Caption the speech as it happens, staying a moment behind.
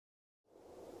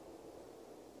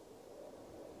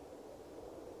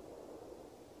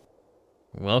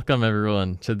Welcome,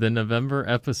 everyone, to the November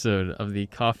episode of the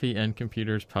Coffee and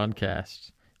Computers podcast.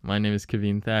 My name is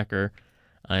Kaveen Thacker.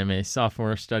 I am a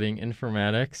sophomore studying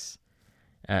informatics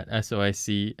at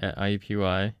SOIC at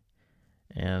IUPUI,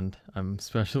 and I'm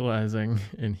specializing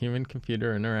in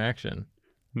human-computer interaction.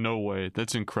 No way.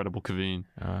 That's incredible, Kaveen.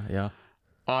 Yeah.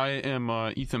 I am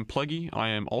Ethan Pleggy. I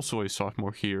am also a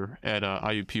sophomore here at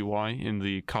IUPUI in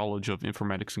the College of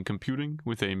Informatics and Computing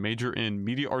with a major in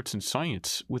Media Arts and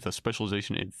Science with a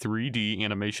specialization in 3D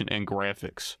animation and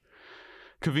graphics.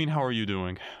 Kaveen, how are you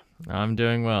doing? I'm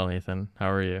doing well, Ethan.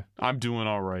 How are you? I'm doing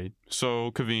all right.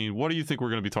 So, Kaveen, what do you think we're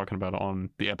going to be talking about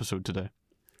on the episode today?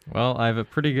 Well, I have a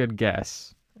pretty good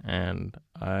guess, and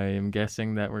I am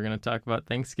guessing that we're going to talk about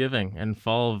Thanksgiving and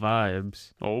fall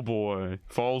vibes. Oh boy.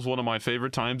 Fall's one of my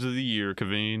favorite times of the year,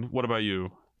 Kaveen. What about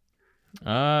you?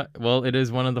 Well, it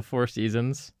is one of the four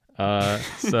seasons,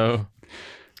 so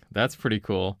that's pretty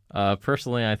cool.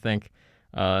 Personally, I think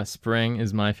spring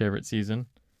is my favorite season.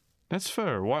 That's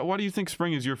fair. Why do you think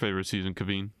spring is your favorite season,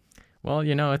 Kaveen? Well,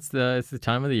 you know, it's the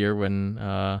time of the year when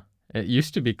it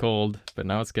used to be cold, but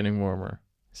now it's getting warmer.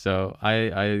 So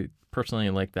I personally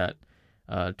like that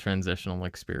transitional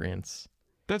experience.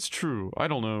 That's true. I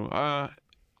don't know.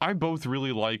 I both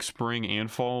really like spring and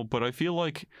fall, but I feel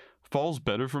like fall's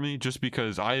better for me just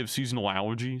because I have seasonal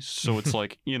allergies. So it's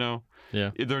like, Yeah.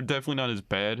 they're definitely not as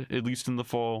bad, at least in the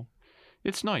fall.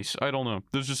 It's nice. I don't know.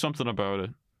 There's just something about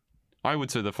it. I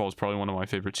would say that fall is probably one of my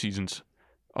favorite seasons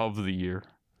of the year.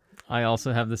 I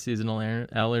also have the seasonal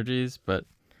allergies, but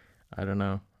I don't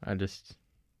know.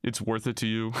 It's worth it to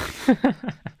you.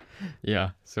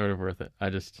 Yeah, sort of worth it.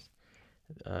 I just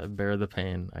bear the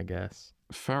pain, I guess.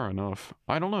 Fair enough.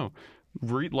 I don't know.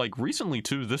 Recently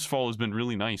too, this fall has been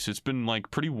really nice. It's been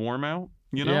like pretty warm out,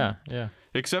 Yeah.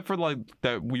 Except for like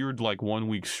that weird like 1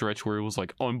 week stretch where it was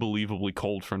like unbelievably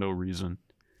cold for no reason.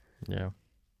 Yeah.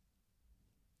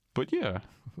 But yeah.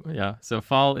 Yeah. So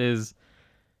fall is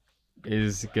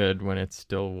good when it's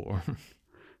still warm.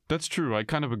 That's true. I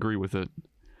kind of agree with it.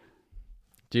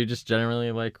 Do you just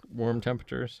generally like warm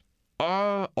temperatures?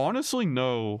 Honestly,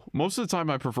 no. Most of the time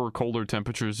I prefer colder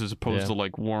temperatures as opposed to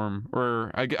like warm,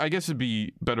 or I guess it'd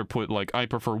be better put like I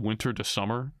prefer winter to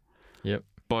summer. Yep.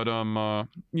 But I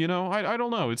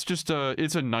don't know. It's just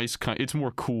it's a nice it's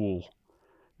more cool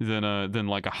than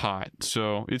like a hot.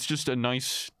 So it's just a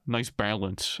nice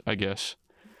balance, I guess.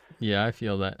 Yeah, I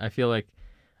feel that. I feel like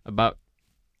about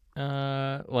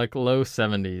like low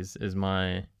 70s is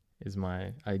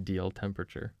my ideal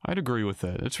temperature. I'd agree with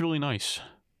that. It's really nice.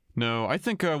 No, I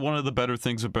think one of the better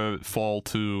things about fall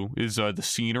too is the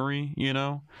scenery,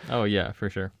 Oh yeah, for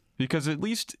sure. Because at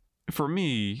least for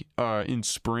me, in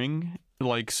spring,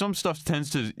 like some stuff tends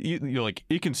to like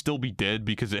it can still be dead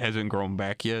because it hasn't grown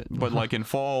back yet, but like in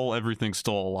fall everything's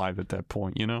still alive at that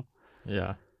point,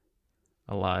 Yeah.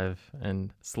 Alive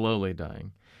and slowly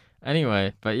dying.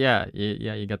 Anyway, but yeah,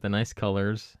 you got the nice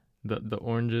colors, the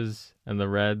oranges and the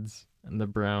reds and the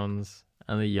browns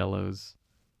and the yellows.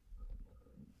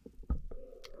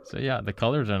 So yeah, the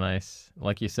colors are nice.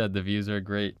 Like you said, the views are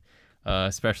great,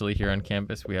 especially here on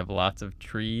campus. We have lots of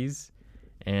trees,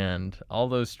 and all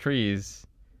those trees,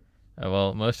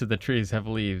 well, most of the trees have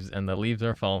leaves, and the leaves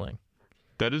are falling.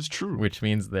 That is true. Which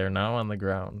means they're now on the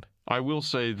ground. I will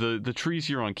say the trees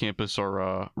here on campus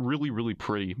are really, really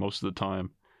pretty most of the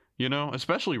time.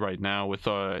 Especially right now with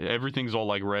everything's all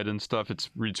like red and stuff. It's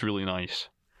really nice.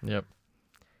 Yep.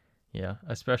 Yeah,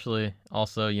 especially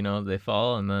also, they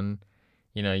fall and then,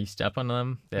 you step on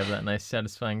them. They have that nice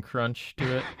satisfying crunch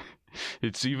to it.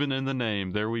 It's even in the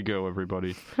name. There we go,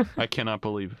 everybody. I cannot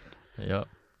believe it. Yep.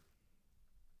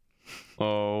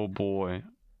 Oh boy.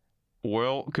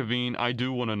 Well, Kaveen, I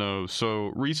do want to know.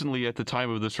 So recently at the time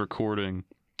of this recording,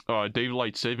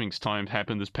 daylight savings time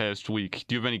happened this past week.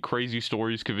 Do you have any crazy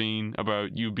stories, Kaveen,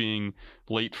 about you being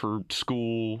late for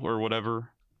school or whatever?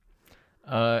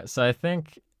 So I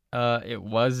think it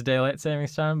was daylight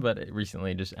savings time, but it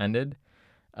recently just ended.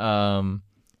 And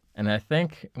I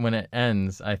think when it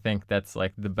ends, I think that's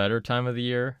like the better time of the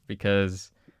year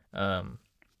because I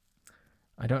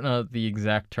don't know the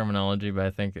exact terminology, but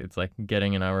I think it's like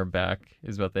getting an hour back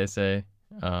is what they say.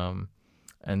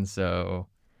 And so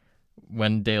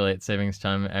when daylight savings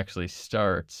time actually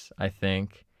starts, I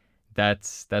think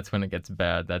that's when it gets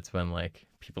bad. That's when like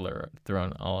people are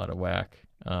thrown all out of whack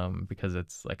because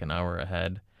it's like an hour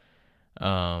ahead.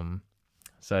 So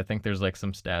I think there's like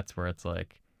some stats where it's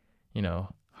like,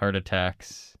 heart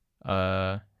attacks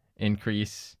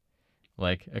increase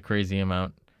like a crazy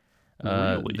amount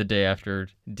Really? the day after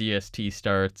DST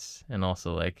starts, and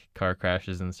also like car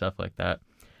crashes and stuff like that.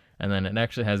 And then it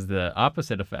actually has the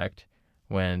opposite effect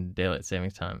when daylight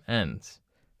savings time ends.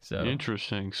 So,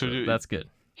 Interesting. So, that's good.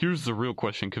 here's the real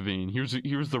question, Kaveen.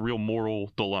 Here's the real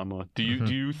moral dilemma. Do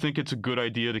you think it's a good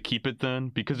idea to keep it then?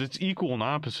 Because it's equal and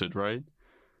opposite, right?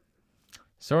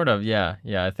 Sort of, yeah.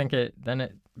 Yeah, I think it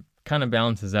kind of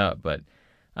balances out, but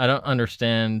I don't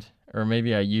understand, or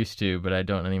maybe I used to, but I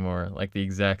don't anymore, like the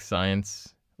exact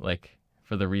science, like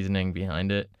for the reasoning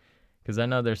behind it. Because I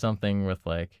know there's something with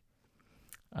like,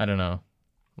 I don't know,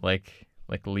 like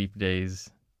leap days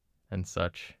and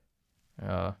such.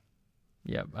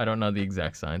 Yeah, I don't know the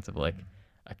exact science of like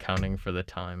accounting for the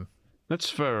time. That's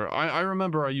fair. I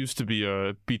remember I used to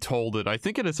be told it. I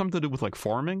think it had something to do with like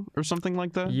farming or something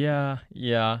like that. Yeah.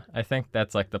 I think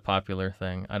that's like the popular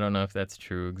thing. I don't know if that's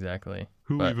true exactly.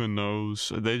 Who but even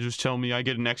knows? They just tell me I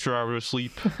get an extra hour of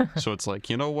sleep. So it's like,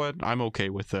 you know what? I'm okay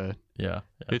with that. Yeah.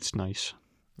 It's nice.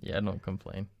 Yeah, don't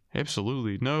complain.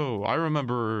 Absolutely. No, I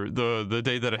remember the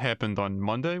day that it happened on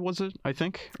Monday, was it? I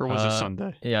think, or was it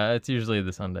Sunday? Yeah, it's usually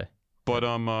the Sunday. But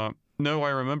no, I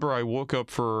remember I woke up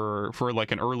for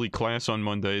like an early class on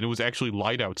Monday, and it was actually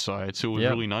light outside, so it was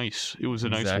really nice. It was a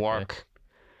nice walk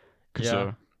because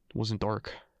it wasn't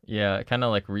dark. Yeah, it kind of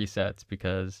like resets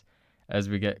because as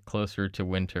we get closer to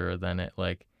winter, then it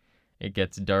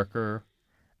gets darker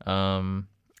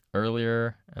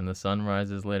earlier, and the sun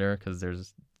rises later because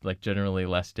there's like generally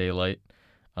less daylight.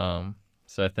 So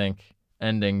I think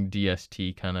ending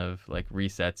DST kind of like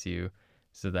resets you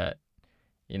so that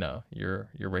you're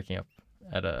waking up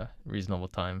at a reasonable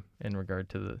time in regard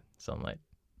to the sunlight.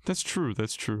 That's true.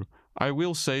 I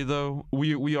will say though,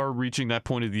 we are reaching that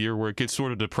point of the year where it gets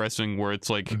sort of depressing, where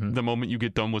it's like the moment you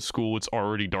get done with school, it's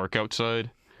already dark outside.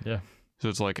 Yeah. So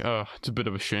it's like, it's a bit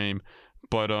of a shame,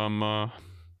 but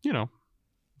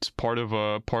it's part of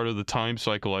the time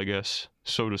cycle, I guess,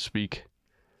 so to speak.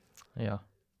 Yeah.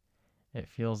 It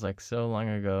feels like so long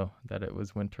ago that it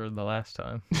was winter the last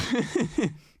time.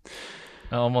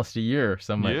 Almost a year,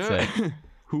 some might say.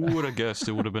 Who would have guessed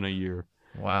it would have been a year?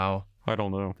 Wow. I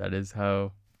don't know. That is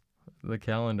how the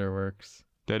calendar works.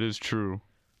 That is true.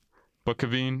 But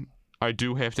Kaveen, I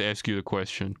do have to ask you the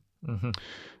question.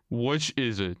 Which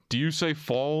is it? Do you say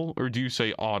fall or do you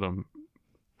say autumn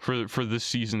for this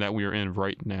season that we are in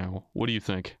right now? What do you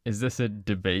think? Is this a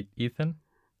debate, Ethan?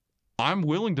 I'm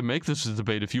willing to make this a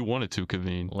debate if you wanted to,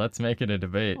 Kaveen. Let's make it a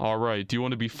debate. All right. Do you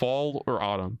want to be fall or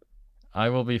autumn? I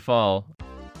will be fall.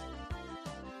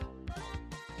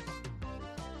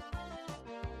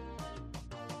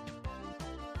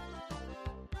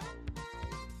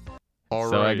 All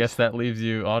so right. I guess that leaves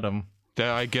you autumn.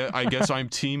 I guess I'm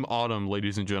team autumn,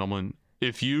 ladies and gentlemen.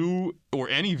 If you or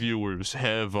any viewers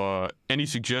have any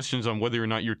suggestions on whether or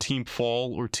not you're team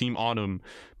fall or team autumn,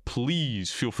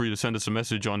 please feel free to send us a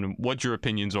message on what your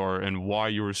opinions are and why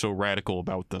you're so radical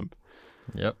about them.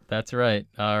 Yep, that's right.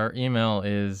 Our email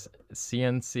is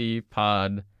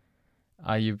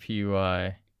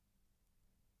cncpod@iupui.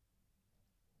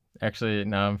 Actually,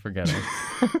 now I'm forgetting.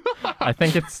 I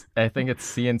think it's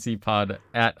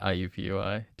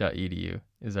cncpod@iupui.edu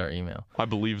is our email. I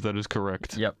believe that is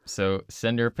correct. Yep. So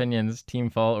send your opinions, team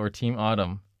fall or team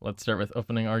autumn. Let's start with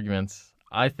opening arguments.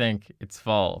 I think it's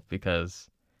fall because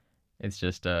it's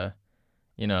just a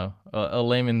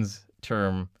layman's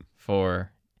term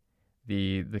for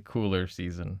the cooler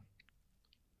season.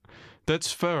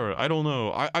 That's fair. I don't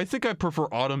know. I think I prefer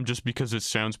autumn just because it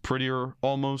sounds prettier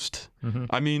almost.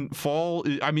 I mean, fall,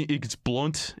 it's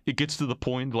blunt. It gets to the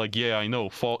point. Like, yeah, I know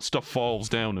stuff falls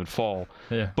down in fall.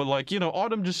 Yeah. But like,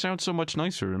 autumn just sounds so much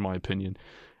nicer in my opinion.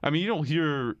 I mean, you don't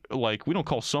hear, like, we don't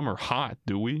call summer hot,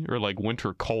 do we? Or like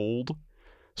winter cold.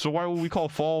 So why would we call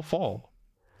fall fall?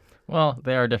 Well,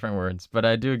 they are different words, but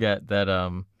I do get that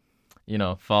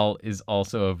fall is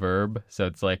also a verb, so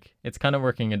it's kind of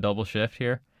working a double shift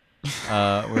here.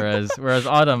 Whereas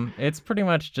autumn, it's pretty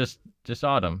much just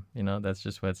autumn. That's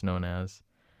just what it's known as.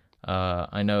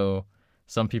 I know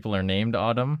some people are named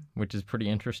Autumn, which is pretty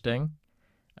interesting.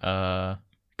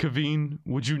 Kaveen,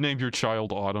 would you name your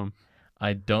child Autumn?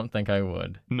 I don't think I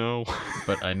would. No.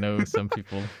 But I know some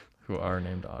people who are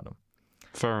named Autumn.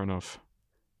 Fair enough.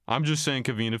 I'm just saying,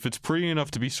 Kaveen, if it's pretty enough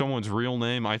to be someone's real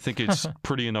name, I think it's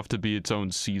pretty enough to be its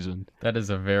own season. That is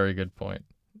a very good point.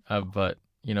 But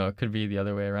it could be the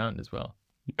other way around as well.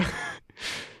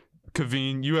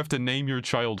 Kaveen, you have to name your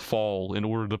child Fall in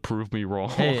order to prove me wrong.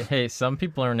 Hey, some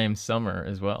people are named Summer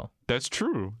as well. That's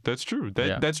true.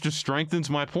 That just strengthens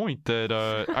my point that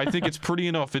I think it's pretty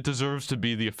enough. It deserves to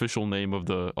be the official name of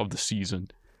the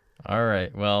season. All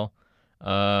right. Well,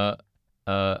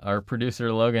 our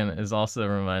producer Logan is also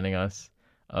reminding us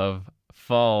of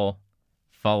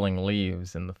falling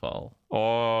leaves in the fall.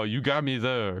 Oh, you got me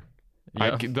there.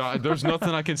 Yep. There's nothing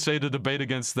I can say to debate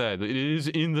against that. It is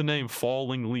in the name,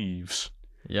 falling leaves.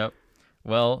 Yep.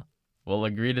 Well, we'll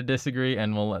agree to disagree,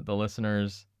 and we'll let the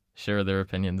listeners share their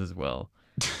opinions as well.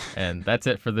 And that's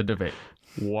it for the debate.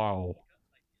 Wow.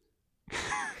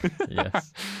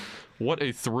 Yes. What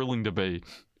a thrilling debate.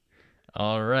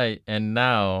 All right, and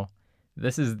now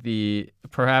this is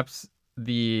perhaps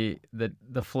the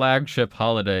flagship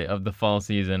holiday of the fall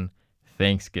season,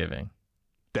 Thanksgiving.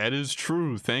 That is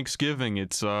true. Thanksgiving.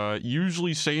 It's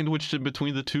usually sandwiched in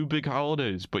between the two big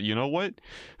holidays, but you know what?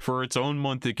 For its own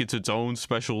month, it gets its own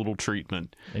special little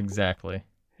treatment. Exactly.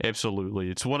 Absolutely.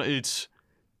 It's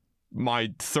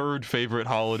my third favorite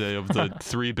holiday of the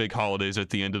three big holidays at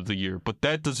the end of the year, but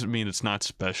that doesn't mean it's not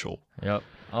special. Yep.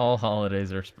 All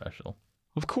holidays are special.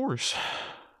 Of course.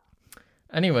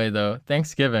 Anyway, though,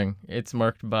 Thanksgiving, it's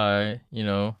marked by,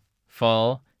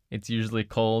 fall. It's usually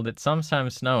cold. It's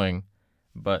sometimes snowing,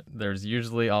 but there's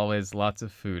usually always lots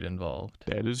of food involved.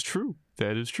 That is true.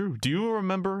 That is true. Do you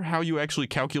remember how you actually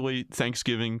calculate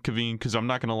Thanksgiving, Kaveen? Because I'm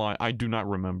not going to lie, I do not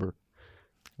remember.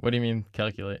 What do you mean,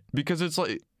 calculate? Because it's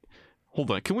like... Hold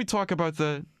on, can we talk about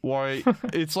that? Why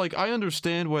it's like I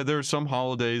understand why there are some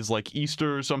holidays like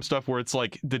Easter or some stuff where it's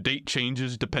like the date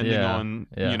changes depending on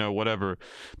whatever.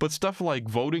 But stuff like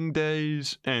voting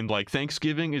days and like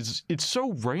Thanksgiving it's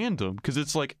so random because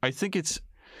it's like I think it's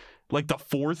like the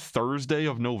fourth Thursday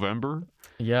of November.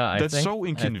 Yeah, that's so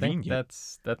inconvenient. I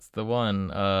think that's the one.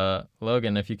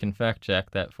 Logan, if you can fact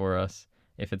check that for us,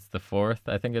 if it's the fourth,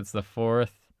 I think it's the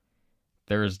fourth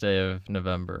Thursday of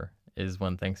November is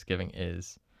when Thanksgiving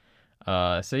is.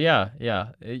 So yeah,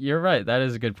 you're right. That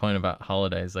is a good point about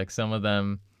holidays. Like some of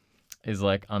them is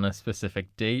like on a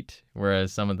specific date,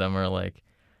 whereas some of them are like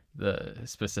the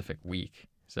specific week.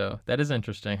 So that is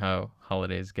interesting how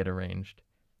holidays get arranged.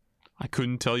 I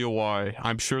couldn't tell you why.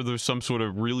 I'm sure there's some sort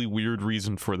of really weird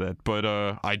reason for that, but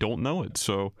I don't know it.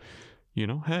 So,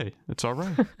 hey, it's all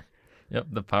right. Yep,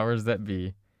 the powers that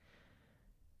be.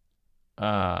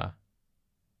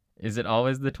 Is it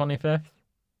always the 25th?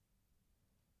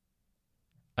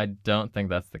 I don't think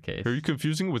that's the case. Are you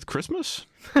confusing it with Christmas?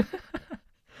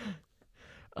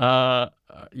 Yeah,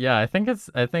 I think it's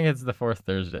the fourth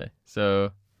Thursday. So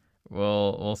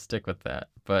we'll stick with that.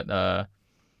 But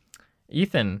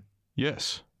Ethan.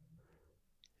 Yes.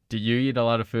 Do you eat a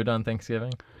lot of food on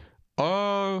Thanksgiving?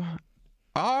 I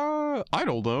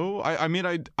don't know. I mean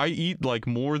I eat like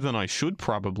more than I should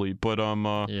probably, but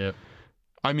Yep.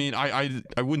 I mean, I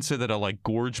wouldn't say that I like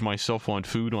gorge myself on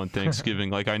food on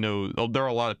Thanksgiving. Like I know there are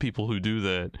a lot of people who do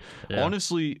that. Yeah.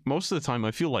 Honestly, most of the time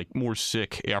I feel like more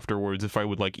sick afterwards if I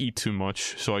would like eat too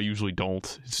much. So I usually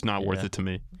don't. It's not worth it to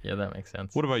me. Yeah, that makes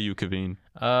sense. What about you, Kaveen?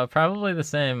 Probably the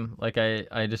same. Like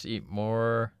I just eat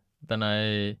more than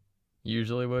I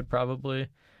usually would probably.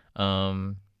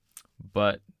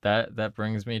 But that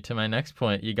brings me to my next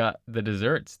point. You got the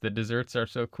desserts. The desserts are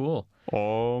so cool.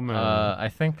 Oh man. I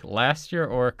think last year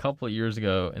or a couple of years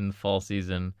ago in the fall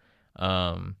season,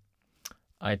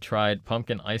 I tried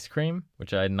pumpkin ice cream,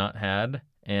 which I had not had,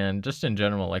 and just in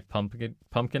general, like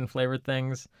pumpkin flavored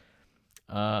things,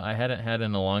 I hadn't had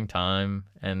in a long time,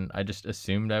 and I just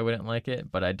assumed I wouldn't like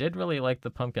it, but I did really like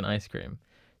the pumpkin ice cream.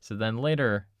 So then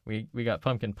later we got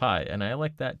pumpkin pie, and I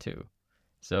liked that too.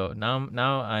 So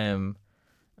now I am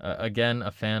again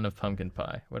a fan of pumpkin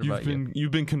pie. What about you?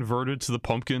 You've been converted to the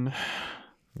pumpkin.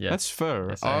 Yeah, that's fair.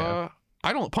 Yes, I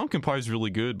don't. Pumpkin pie is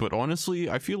really good, but honestly,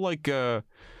 I feel like I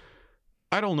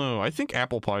don't know. I think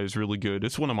apple pie is really good.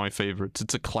 It's one of my favorites.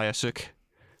 It's a classic.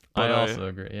 But I also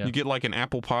agree. Yeah, you get like an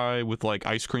apple pie with like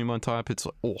ice cream on top. It's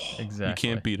like, exactly. You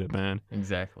can't beat it, man.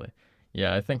 Exactly.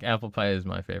 Yeah, I think apple pie is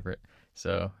my favorite.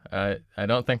 So I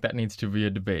don't think that needs to be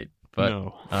a debate. But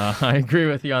no. I agree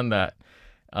with you on that.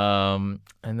 And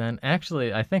then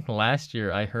actually, I think last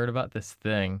year I heard about this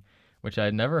thing, which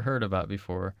I'd never heard about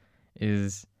before,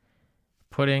 is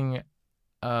putting,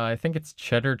 I think it's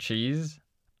cheddar cheese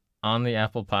on the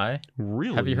apple pie.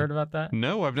 Really? Have you heard about that?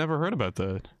 No, I've never heard about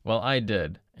that. Well, I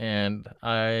did, and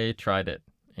I tried it,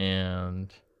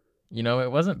 and,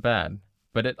 it wasn't bad,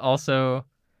 but it also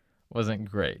wasn't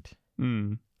great.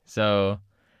 So,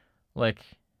 like...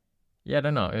 Yeah, I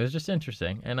don't know. It was just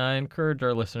interesting, and I encourage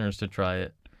our listeners to try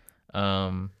it.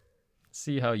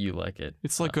 See how you like it.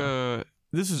 It's like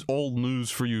this is old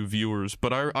news for you viewers,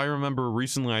 but I remember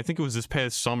recently, I think it was this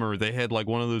past summer, they had like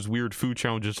one of those weird food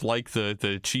challenges like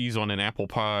the cheese on an apple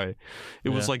pie. It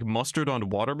was like mustard on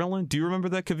watermelon. Do you remember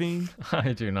that, Kaveen?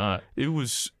 I do not. It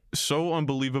was so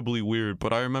unbelievably weird,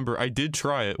 but I remember I did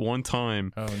try it one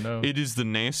time. Oh, no. It is the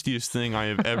nastiest thing I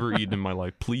have ever eaten in my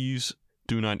life. Please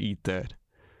do not eat that.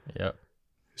 Yep.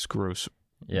 It's gross.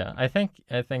 Yeah, I think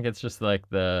it's just like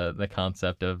the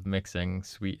concept of mixing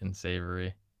sweet and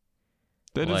savory.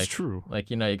 That is Like true.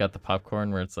 you got the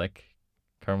popcorn where it's like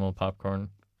caramel popcorn,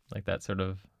 like that sort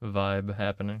of vibe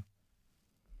happening.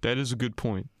 That is a good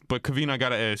point. But Kaveen, I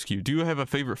gotta ask you, do you have a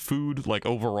favorite food, like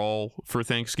overall, for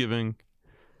Thanksgiving?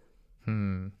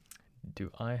 Hmm. Do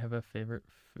I have a favorite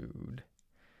food?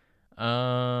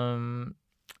 Um,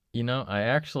 I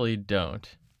actually don't,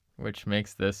 which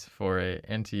makes this for a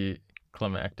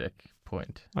anticlimactic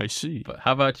point. I see. But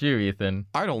how about you, Ethan?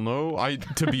 I don't know.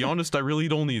 To be honest, I really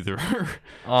don't either. So this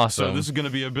Awesome. is gonna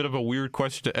be a bit of a weird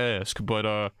question to ask, but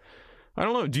I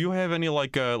don't know. Do you have any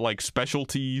like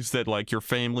specialties that like your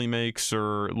family makes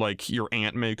or like your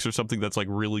aunt makes or something that's like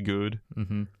really good?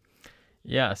 Mm-hmm.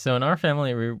 Yeah, so in our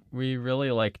family, we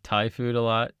really like Thai food a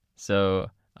lot. So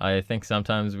I think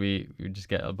sometimes we just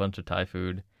get a bunch of Thai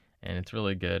food, and it's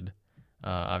really good,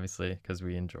 obviously, because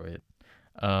we enjoy it.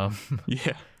 Um,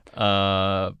 Yeah,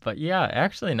 but yeah,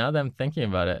 actually, now that I'm thinking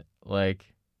about it, like,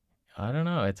 I don't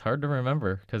know, it's hard to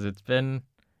remember because it's been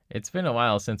a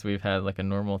while since we've had like a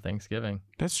normal Thanksgiving,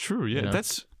 that's true. you Yeah, know?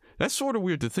 that's sort of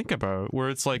weird to think about. Where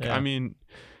it's like, I Yeah, mean,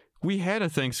 we had a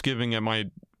Thanksgiving at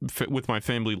with my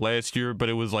family last year, but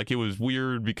it was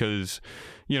weird because,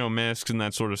 masks and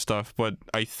that sort of stuff. But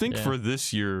I think yeah, for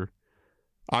this year,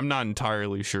 I'm not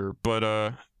entirely sure,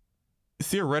 but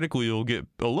theoretically it'll get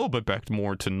a little bit back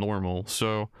more to normal.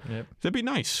 So yep. that'd be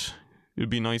nice. It'd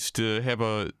be nice to have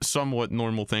a somewhat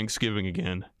normal Thanksgiving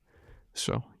again.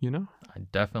 So, I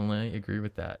definitely agree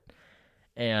with that.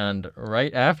 And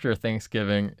right after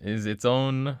Thanksgiving is its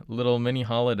own little mini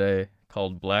holiday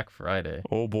called Black Friday,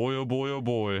 oh boy, oh boy, oh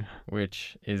boy.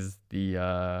 which is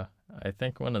I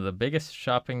think one of the biggest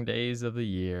shopping days of the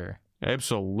year.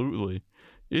 Absolutely.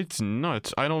 It's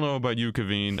nuts. I don't know about you,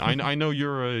 Kaveen. I know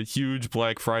you're a huge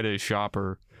Black Friday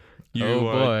shopper. Oh You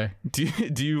boy.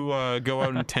 do you go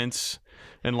out in tents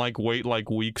and like wait like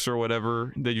weeks or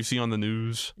whatever that you see on the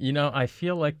news? I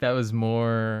feel like that was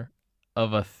more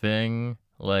of a thing.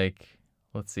 Like,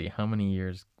 let's see, how many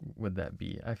years would that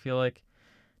be? I feel like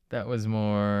that was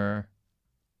more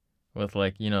with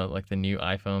like the new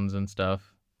iPhones and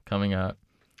stuff coming out.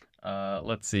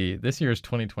 Let's see, this year is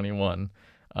 2021.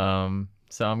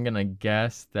 So I'm gonna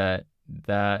guess that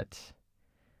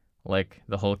like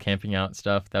the whole camping out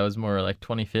stuff that was more like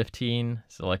 2015.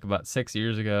 So like about 6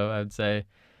 years ago, I would say.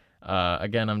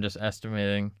 Again, I'm just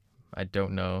estimating. I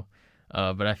don't know.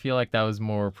 But I feel like that was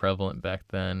more prevalent back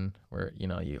then, where you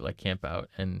like camp out,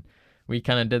 and we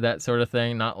kind of did that sort of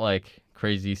thing. Not like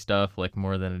crazy stuff, like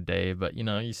more than a day, but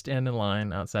you stand in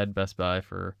line outside Best Buy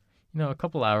for a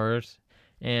couple hours,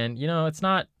 and it's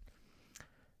not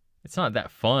that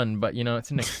fun, but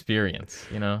it's an experience.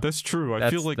 That's true.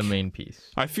 That's the main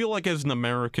piece. I feel like as an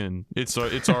American, it's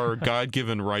our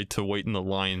God-given right to wait in the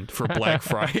line for Black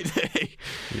Friday.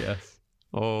 Yes.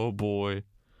 Oh boy.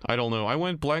 I don't know. I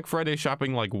went Black Friday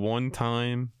shopping like one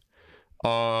time.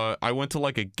 I went to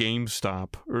like a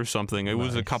GameStop or something. It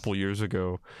was a Nice. couple years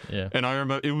ago. Yeah. And I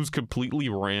remember it was completely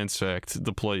ransacked,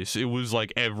 the place. It was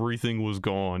like everything was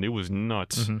gone. It was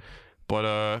nuts. Hmm.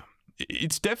 But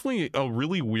it's definitely a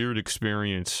really weird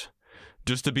experience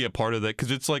just to be a part of that, because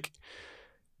it's like,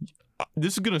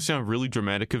 this is gonna sound really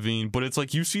dramatic, Kaveen, but it's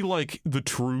like you see like the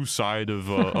true side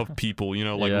of people,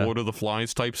 like Yeah. Lord of the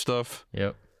Flies type stuff.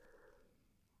 Yep.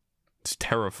 It's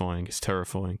terrifying. It's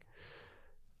terrifying.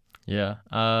 Yeah.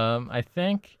 I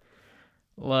think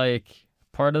like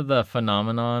part of the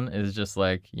phenomenon is just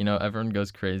like, everyone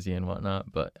goes crazy and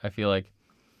whatnot, but I feel like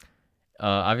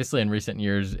obviously in recent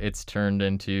years it's turned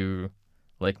into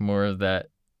like more of that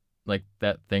like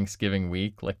that Thanksgiving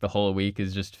week. Like the whole week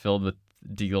is just filled with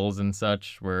deals and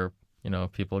such where,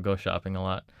 people go shopping a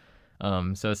lot.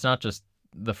 So it's not just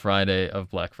the Friday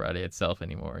of Black Friday itself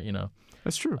anymore.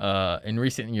 That's true. In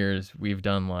recent years, we've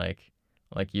done like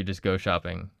you just go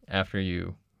shopping after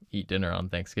you eat dinner on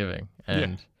Thanksgiving,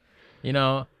 and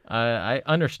I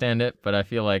understand it, but I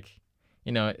feel like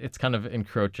it's kind of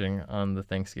encroaching on the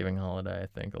Thanksgiving holiday.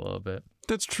 I think a little bit.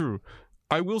 That's true.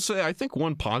 I will say, I think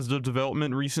one positive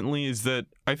development recently is that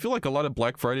I feel like a lot of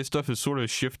Black Friday stuff has sort of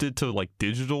shifted to like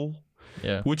digital,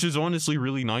 Yeah. which is honestly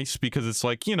really nice, because it's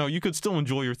like, you could still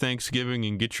enjoy your Thanksgiving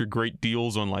and get your great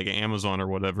deals on like Amazon or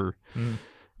whatever. Mhm.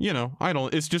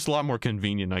 It's just a lot more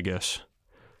convenient, I guess.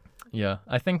 Yeah.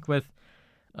 I think with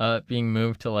being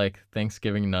moved to like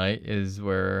Thanksgiving night is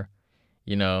where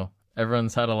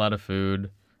everyone's had a lot of food,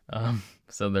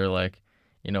 so they're like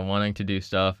wanting to do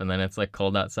stuff, and then it's like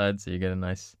cold outside, so you get a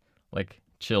nice like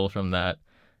chill from that.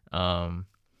 Um,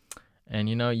 and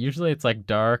usually it's like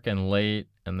dark and late,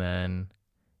 and then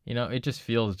it just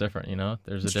feels different.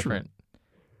 There's a It's true. different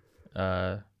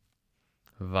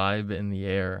vibe in the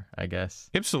air, I guess.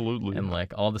 Absolutely. And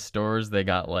like all the stores, they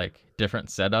got like different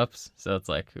setups. So it's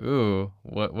like, ooh,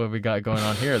 what we got going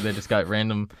on here? They just got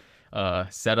random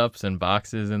setups and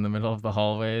boxes in the middle of the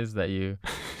hallways that you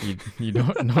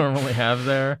don't normally have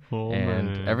there. Oh, and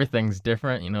man. everything's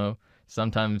different.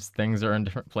 Sometimes things are in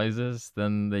different places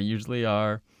than they usually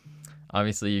are.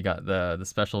 Obviously, you got the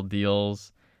special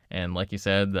deals, and like you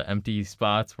said, the empty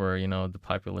spots where the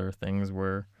popular things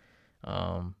were.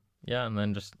 Yeah, and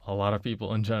then just a lot of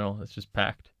people in general. It's just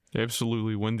packed.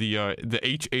 Absolutely. When the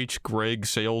H.H. Gregg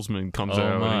salesman comes Oh,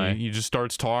 out, my. and he just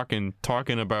starts talking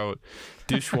about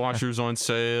dishwashers on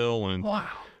sale and Wow.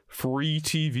 free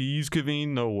TVs, Kaveen?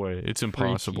 No way. It's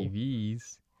impossible. Free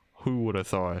TVs. Who would have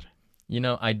thought?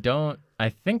 I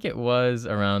think it was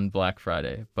around Black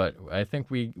Friday, but I think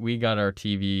we got our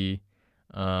TV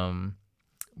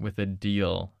with a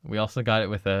deal. We also got it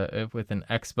with an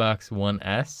Xbox One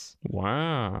S.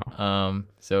 Wow.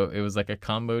 So it was like a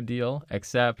combo deal,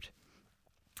 except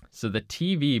so the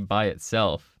TV by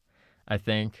itself, I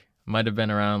think might have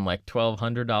been around like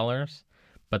 $1,200,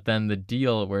 but then the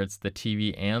deal where it's the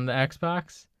TV and the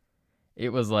Xbox, it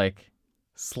was like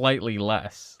slightly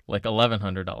less, like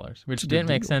 $1,100, which It's a good didn't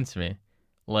make deal. sense to me.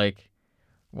 Like,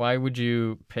 why would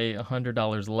you pay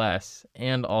 $100 less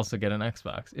and also get an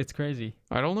Xbox? It's crazy.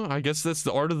 I don't know. I guess that's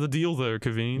the art of the deal there,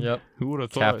 Kaveen. Yep. Who would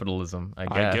have thought? Capitalism, I I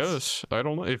guess. guess. I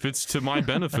don't know. If it's to my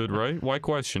benefit, right? Why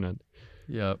question it?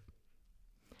 Yep.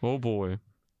 Oh boy.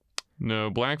 No,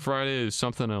 Black Friday is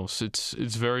something else. It's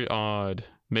very odd.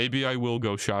 Maybe I will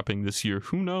go shopping this year.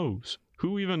 Who knows?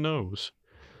 Who even knows?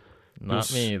 Not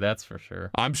This- me, that's for sure.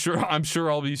 I'm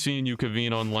sure I'll be seeing you,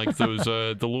 Kaveen, on like those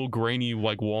the little grainy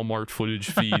like Walmart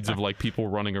footage feeds of like people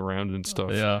running around and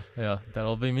stuff. Yeah,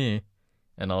 that'll be me,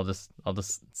 and I'll just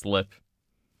slip.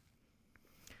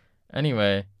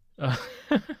 Anyway,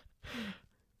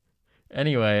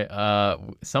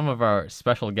 some of our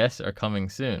special guests are coming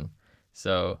soon,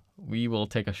 so we will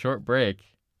take a short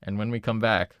break, and when we come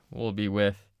back, we'll be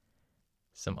with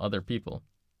some other people.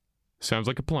 Sounds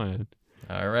like a plan.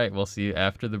 All right, we'll see you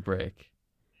after the break.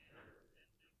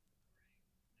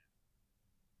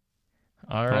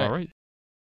 All right.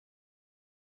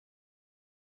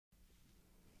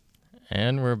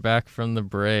 And we're back from the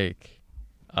break.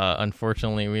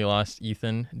 Unfortunately, we lost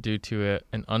Ethan due to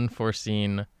an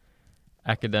unforeseen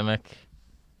academic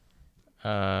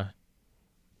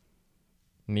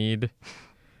need.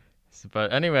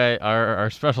 But anyway, our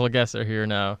special guests are here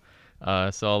now,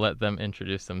 so I'll let them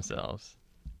introduce themselves.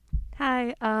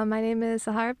 Hi, my name is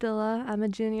Sahar Abdullah. I'm a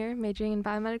junior majoring in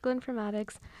biomedical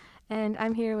informatics, and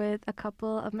I'm here with a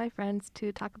couple of my friends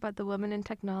to talk about the Women in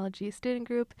Technology student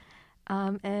group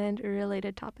and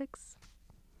related topics.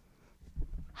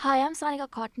 Hi, I'm Sanika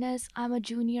Kotnes. I'm a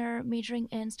junior majoring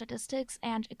in statistics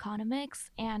and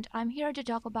economics, and I'm here to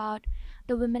talk about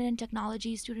the Women in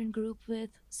Technology student group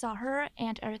with Sahar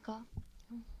and Erica.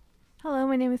 Hello,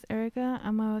 my name is Erica.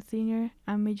 I'm a senior.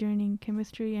 I'm majoring in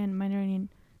chemistry and minoring in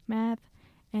math,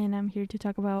 and I'm here to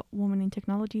talk about Women in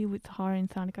Technology with Sahar and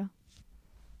Sanika.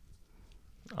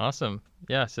 Awesome.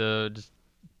 Yeah, so just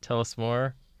tell us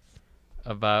more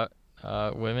about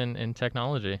women in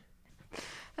technology.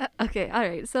 Okay, all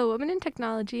right. So Women in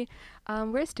Technology,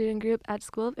 we're a student group at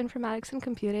School of Informatics and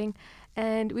Computing,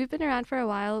 and we've been around for a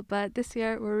while, but this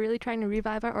year we're really trying to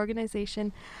revive our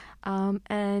organization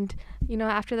and,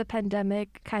 after the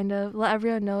pandemic, kind of let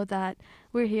everyone know that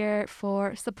we're here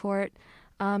for support.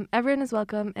 Everyone is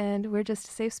welcome, and we're just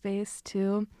a safe space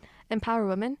to empower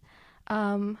women.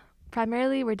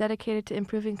 Primarily, we're dedicated to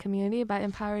improving community by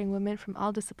empowering women from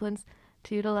all disciplines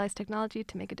to utilize technology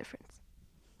to make a difference.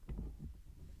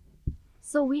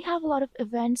 So we have a lot of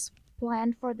events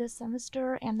planned for this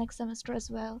semester and next semester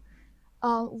as well.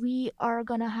 We are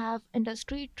gonna have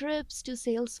industry trips to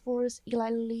Salesforce,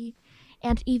 Eli Lilly,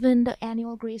 and even the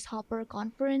annual Grace Hopper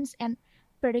conference and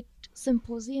Predict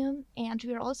Symposium. And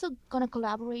we are also gonna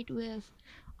collaborate with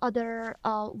other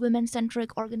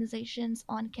women-centric organizations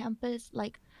on campus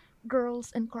like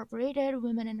Girls Incorporated,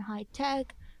 Women in High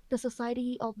Tech, the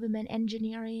Society of Women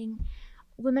Engineering,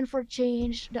 Women for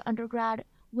Change, the undergrad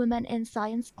Women in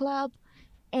Science Club,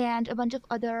 and a bunch of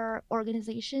other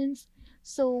organizations.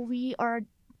 So we are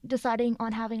deciding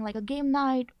on having like a game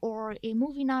night or a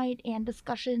movie night and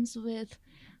discussions with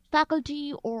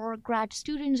faculty or grad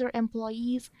students or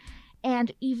employees,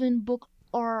 and even book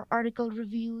or article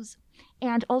reviews,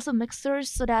 and also mixers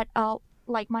so that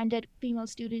like-minded female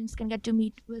students can get to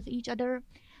meet with each other.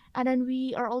 And then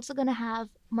we are also going to have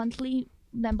monthly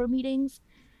member meetings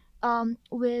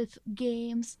with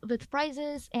games, with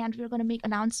prizes, and we're going to make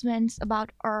announcements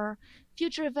about our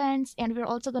future events, and we're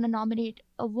also going to nominate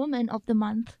a Woman of the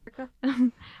Month.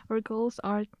 Our goals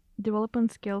are developing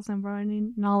skills and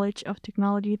broadening knowledge of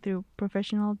technology through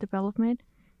professional development,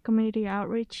 community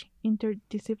outreach,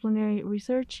 interdisciplinary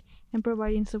research, and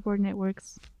providing support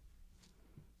networks.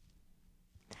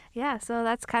 Yeah, so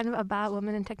that's kind of about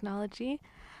women in technology.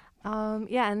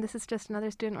 Yeah, and this is just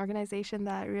another student organization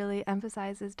that really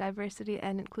emphasizes diversity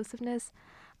and inclusiveness.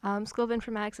 School of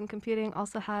Informatics and Computing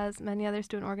also has many other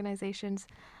student organizations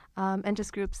and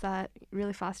just groups that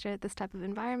really foster this type of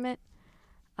environment.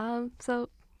 So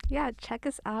yeah, check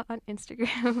us out on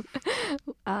Instagram,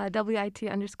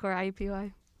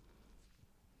 WIT_IUPUI.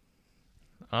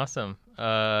 Awesome.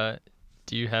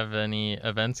 Do you have any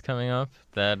events coming up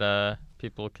that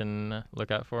people can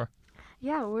look out for?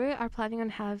 Yeah, we are planning on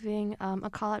having a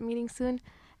call-out meeting soon,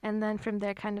 and then from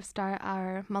there kind of start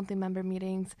our monthly member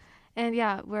meetings. And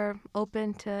yeah, we're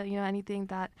open to, anything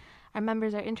that our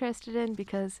members are interested in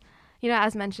because,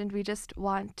 as mentioned, we just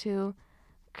want to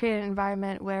create an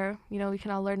environment where, we can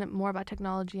all learn more about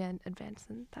technology and advance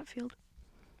in that field.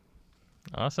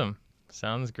 Awesome.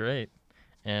 Sounds great.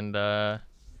 And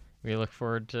we look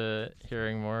forward to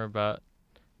hearing more about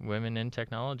women in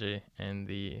technology and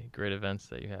the great events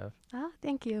that you have. Oh,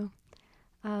 thank you.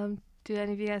 Do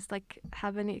any of you guys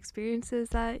have any experiences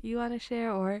that you want to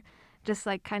share, or just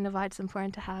kind of why it's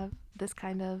important to have this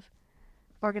kind of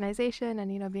organization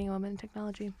and being a woman in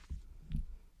technology?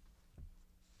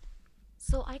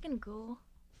 So I can go.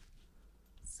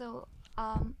 So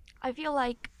I feel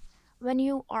like when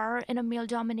you are in a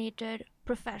male-dominated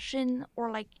profession,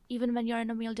 or even when you're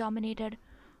in a male-dominated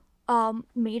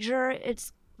major,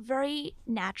 it's very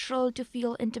natural to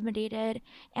feel intimidated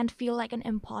and feel like an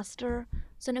imposter.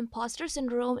 So an imposter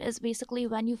syndrome is basically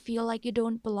when you feel like you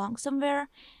don't belong somewhere,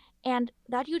 and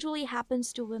that usually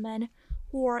happens to women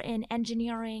who are in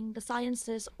engineering, the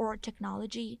sciences, or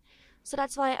technology. So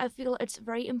that's why I feel it's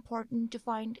very important to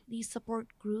find these support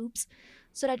groups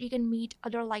so that you can meet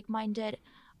other like-minded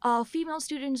female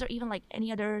students, or even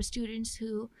any other students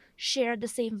who share the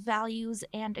same values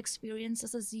and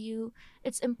experiences as you.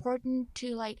 It's important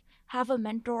to have a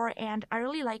mentor, and I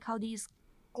really like how these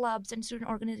clubs and student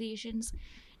organizations,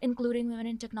 including Women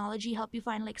in Technology, help you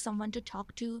find someone to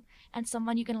talk to and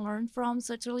someone you can learn from.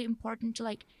 So it's really important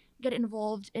to get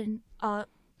involved in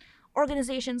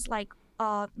organizations like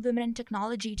Women in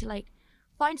Technology to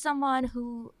find someone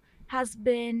who has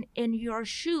been in your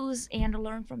shoes and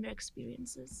learn from their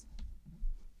experiences.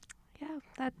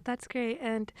 Yeah, that's great.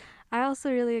 And I also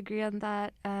really agree on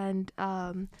that. And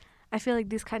I feel like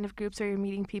these kind of groups where you're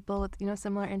meeting people with,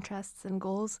 similar interests and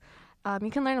goals, you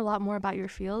can learn a lot more about your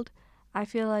field. I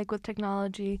feel like with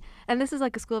technology, and this is a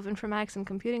School of Informatics and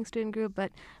Computing student group,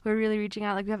 but we're really reaching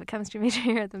out. We have a chemistry major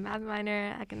here, the math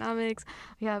minor, economics.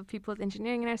 We have people with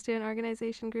engineering in our student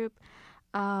organization group.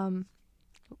 Student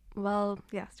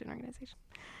organization.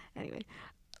 Anyway,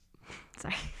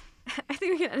 sorry. I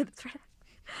think we can edit this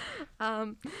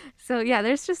right. So yeah,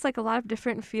 there's just a lot of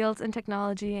different fields in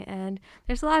technology, and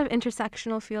there's a lot of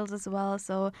intersectional fields as well.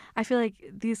 So I feel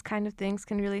like these kind of things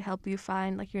can really help you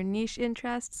find your niche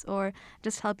interests, or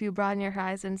just help you broaden your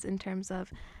horizons in terms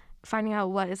of finding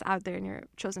out what is out there in your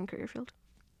chosen career field.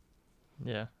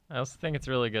 Yeah, I also think it's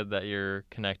really good that you're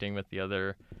connecting with the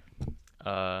other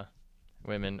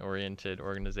women-oriented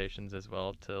organizations as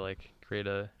well to create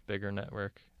a bigger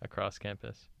network across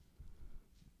campus.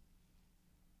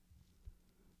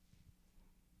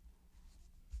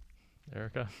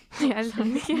 Erica? Yeah,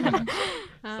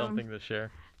 Something to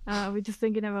share. We're just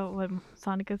thinking about what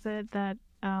Sonika said, that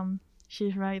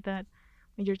she's right, that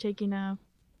when you're taking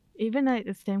even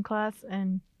a STEM class,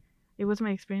 and it was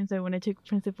my experience that when I took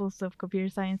Principles of Computer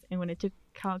Science and when I took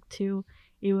Calc 2,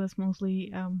 it was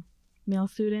mostly male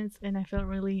students, and I felt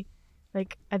really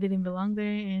like I didn't belong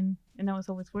there, and I was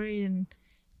always worried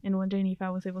and wondering if I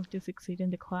was able to succeed in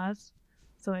the class.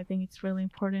 So I think it's really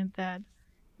important that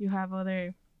you have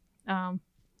other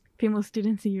female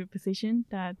students in your position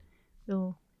that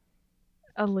will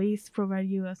at least provide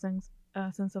you a sense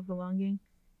of belonging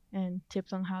and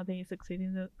tips on how they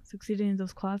succeeded in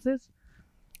those classes.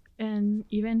 And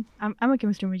even I'm a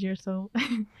chemistry major, so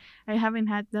I haven't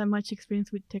had that much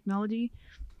experience with technology.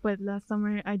 But last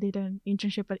summer I did an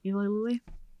internship at Eli Lilly,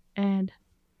 and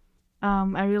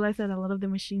I realized that a lot of the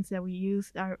machines that we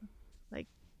use are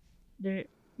they're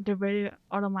very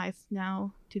automized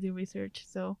now to do research.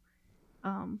 So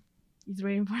it's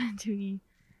very important to be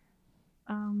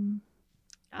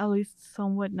at least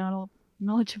somewhat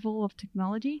knowledgeable of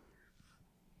technology,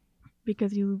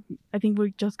 because I think we're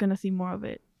just gonna see more of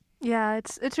it. Yeah,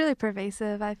 it's really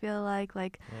pervasive. I feel like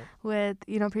with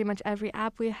pretty much every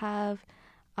app we have,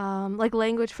 Like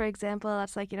language, for example,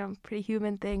 that's like, pretty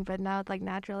human thing, but now it's like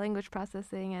natural language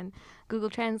processing and Google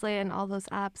Translate and all those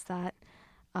apps that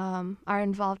are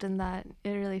involved in that.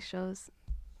 It really shows,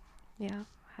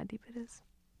 how deep it is.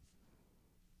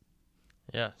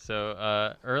 Yeah.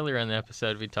 So earlier in the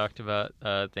episode, we talked about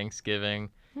Thanksgiving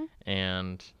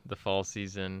and the fall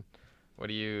season. What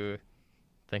do you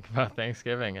think about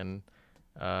Thanksgiving, and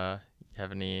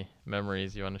have any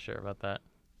memories you want to share about that?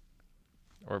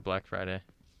 Or Black Friday?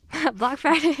 Black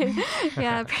Friday,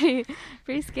 yeah,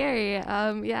 pretty scary.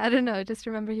 I don't know. Just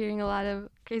remember hearing a lot of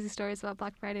crazy stories about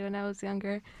Black Friday when I was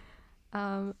younger.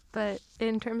 But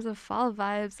in terms of fall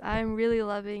vibes, I'm really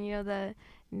loving, the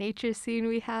nature scene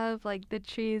we have, like the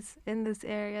trees in this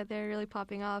area. They're really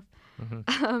popping off. And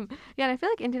I feel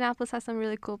like Indianapolis has some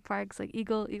really cool parks, like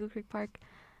Eagle Creek Park,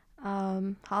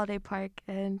 Holiday Park,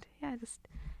 and just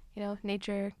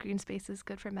nature, green spaces,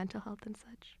 good for mental health and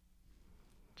such.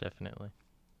 Definitely.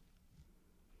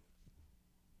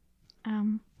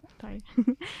 Sorry.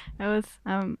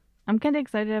 I'm kind of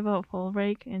excited about fall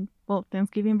break and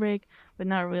Thanksgiving break, but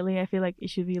not really. I feel like it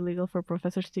should be illegal for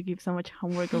professors to give so much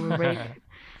homework over break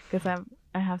because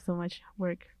I have so much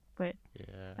work. But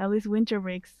at least winter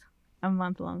breaks a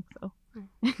month long. So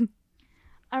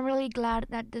I'm really glad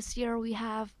that this year we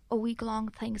have a week-long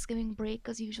Thanksgiving break,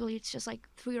 because usually it's just like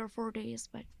 3 or 4 days,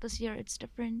 but this year it's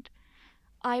different.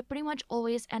 I pretty much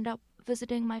always end up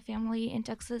visiting my family in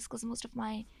Texas because most of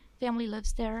my family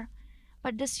lives there.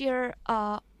 But this year,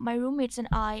 my roommates and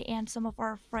I and some of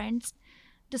our friends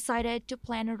decided to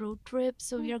plan a road trip.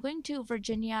 So we are going to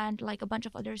Virginia and like a bunch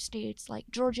of other states like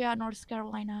Georgia, North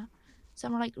Carolina. So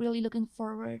I'm like really looking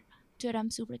forward to it. I'm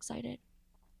super excited.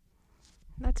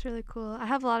 That's really cool. I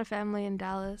have a lot of family in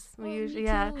Dallas. We usually, me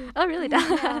too. Oh, really?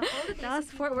 Dallas, Dallas,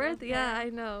 Fort Worth. Yeah, I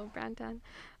know, Brantown.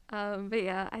 But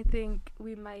I think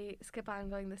we might skip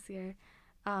on going this year,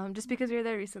 just because we were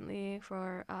there recently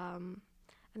for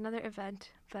another event.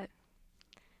 But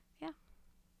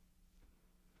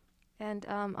and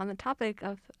on the topic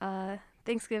of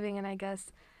Thanksgiving, and I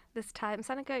guess this time,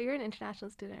 Sanika, you're an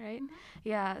international student, right? Mm-hmm.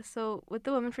 Yeah. So with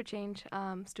the Women for Change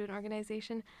student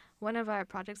organization, one of our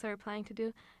projects that we're planning to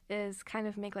do is kind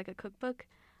of make like a cookbook.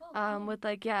 With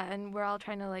like and we're all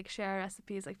trying to like share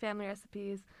recipes, like family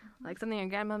recipes, like something your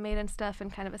grandma made and stuff,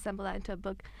 and kind of assemble that into a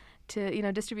book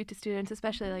to distribute to students,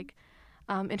 especially like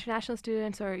international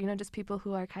students, or just people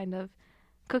who are kind of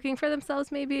cooking for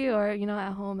themselves maybe, or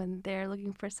at home and they're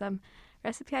looking for some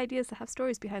recipe ideas that have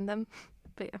stories behind them.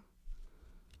 But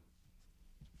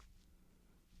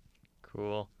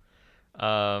Cool.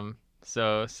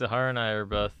 So Sahar and I are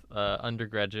both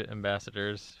undergraduate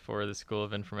ambassadors for the School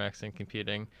of Informatics and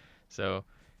Computing. So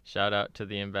shout out to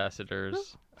the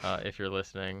ambassadors if you're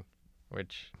listening,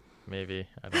 which maybe,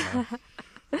 I don't know.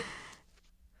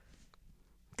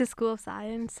 Does School of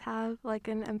Science have like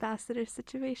an ambassador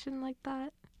situation like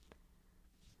that?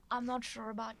 I'm not sure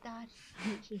about that.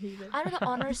 I know the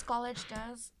Honors College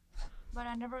does, but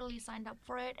I never really signed up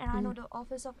for it. And I know the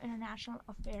Office of International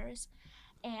Affairs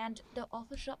and the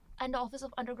Office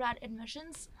of Undergrad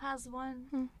Admissions has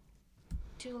one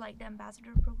to like the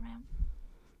ambassador program.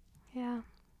 Yeah.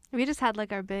 We just had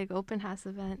like our big open house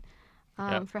event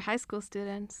for high school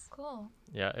students. Cool.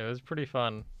 Yeah, it was pretty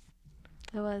fun.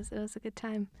 It was a good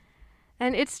time.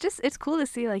 And it's cool to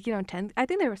see like, 10th, I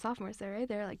think they were sophomores there, right?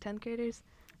 They were like 10th graders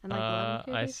and like 11th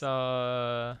graders.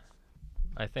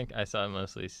 I think I saw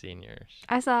mostly seniors.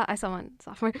 I saw one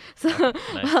sophomore. So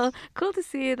Nice. well, cool to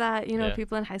see that, Yeah.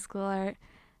 people in high school are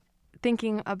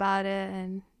thinking about it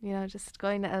and, just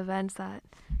going to events that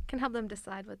can help them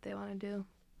decide what they want to do.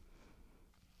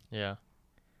 Yeah.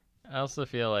 I also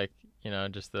feel like,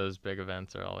 just those big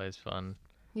events are always fun.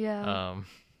 Yeah.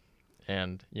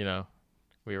 And,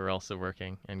 we were also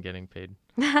working and getting paid.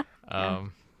 Yeah.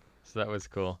 So that was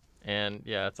cool. And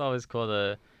yeah, it's always cool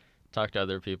to talk to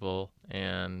other people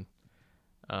and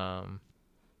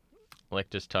like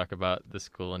just talk about the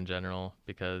school in general,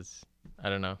 because I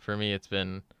don't know, for me it's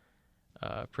been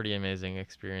a pretty amazing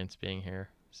experience being here.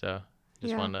 So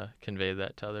just want to convey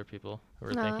that to other people who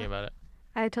are thinking about it.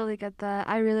 I totally get that.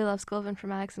 I really love School of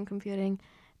Informatics and Computing,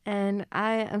 and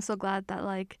I am so glad that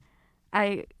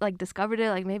I discovered it.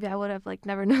 Like maybe I would have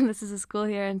never known this is a school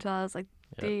here until I was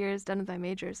 3 years done with my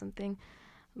major or something.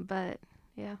 But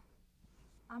yeah.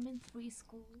 I'm in 3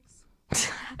 schools.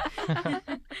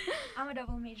 I'm a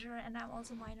double major and I'm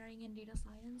also minoring in data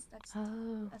science. That's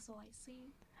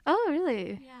SOIC. Oh,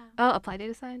 really? Yeah. Oh, applied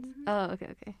data science? Mhm. Oh,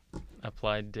 okay.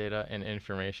 Applied data and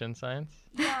information science?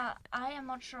 Yeah, I am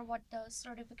not sure what the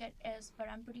certificate is, but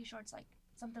I'm pretty sure it's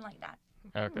something like that.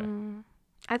 Okay.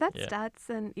 I thought Yeah. stats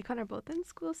and econ are both in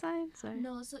school of science. Or?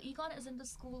 No, so econ is in the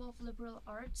School of Liberal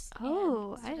Arts.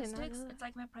 Oh, and I did not know statistics, that. it's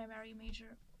like my primary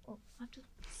major. Oh, I have to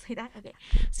say that? Okay.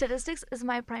 Statistics is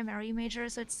my primary major,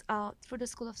 so it's through the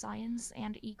School of Science,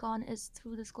 and econ is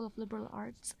through the School of Liberal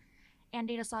Arts, and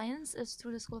data science is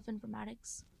through the School of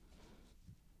Informatics.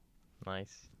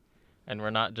 Nice. And we're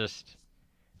not just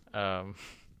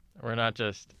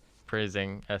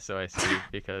praising SOIC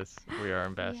because we are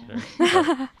ambassadors.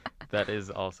 but that is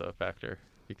also a factor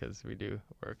because we do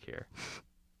work here.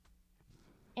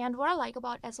 And what I like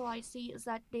about SOIC is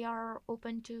that they are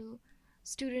open to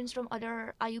students from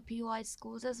other IUPUI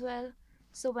schools as well.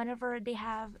 So whenever they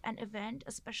have an event,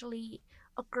 especially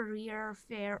a career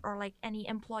fair or like any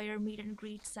employer meet and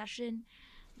greet session,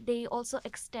 they also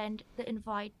extend the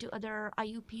invite to other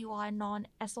IUPUI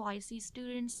non-SOIC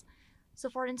students. So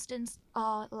for instance,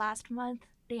 last month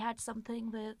they had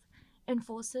something with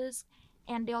Infosys,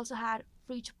 and they also had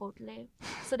free Chipotle.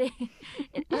 So they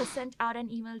sent out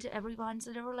an email to everyone.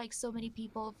 So there were like so many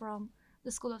people from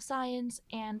the School of Science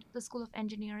and the School of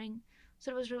Engineering.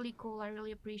 So it was really cool. I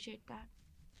really appreciate that.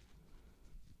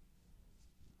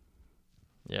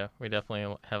 Yeah, we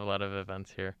definitely have a lot of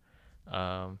events here.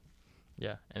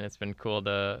 Yeah, and it's been cool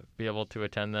to be able to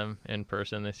attend them in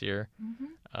person this year.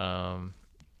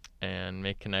 And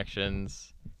make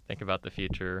connections, think about the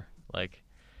future, like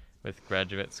with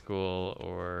graduate school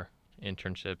or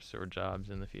internships or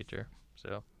jobs in the future.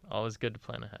 So always good to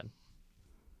plan ahead.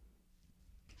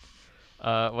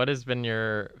 What has been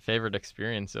your favorite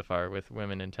experience so far with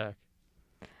Women in Tech?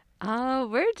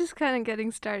 We're just kind of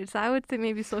getting started, so I would say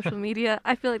maybe social media.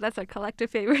 I feel like that's our collective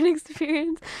favorite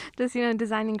experience. Just,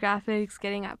 designing graphics,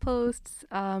 getting at posts,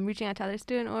 reaching out to other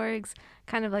student orgs,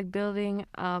 kind of like building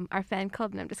our fan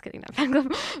club. No, I'm just kidding, not fan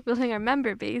club, building our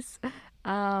member base.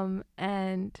 And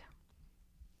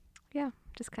yeah,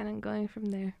 just kind of going from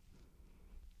there.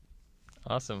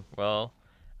 Awesome. Well,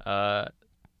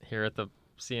 here at the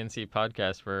CNC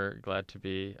podcast, we're glad to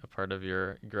be a part of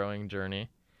your growing journey.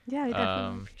 Yeah, we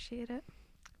definitely appreciate it.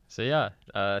 So yeah,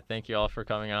 thank you all for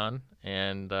coming on,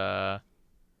 and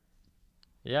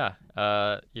you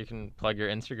can plug your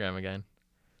Instagram again.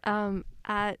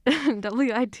 At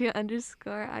WIT_IUPUI.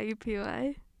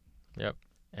 Yep,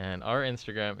 and our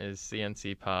Instagram is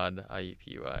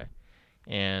CNCPodIUPUI,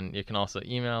 and you can also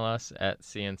email us at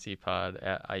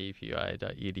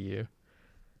cncpod@iupui.edu.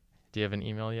 Do you have an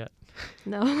email yet?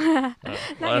 No, Well,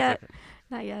 not yet. okay.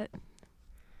 Not yet.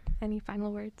 Any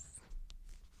final words?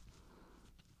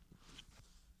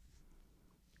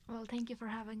 Well, thank you for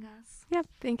having us. Yep.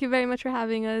 Thank you very much for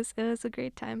having us. It was a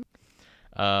great time.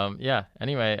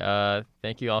 Anyway,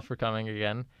 thank you all for coming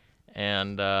again,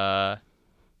 and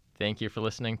thank you for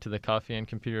listening to the Coffee and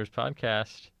Computers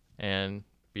podcast, and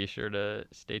be sure to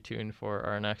stay tuned for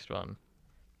our next one.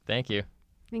 Thank you.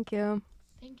 Thank you.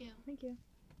 Thank you. Thank you.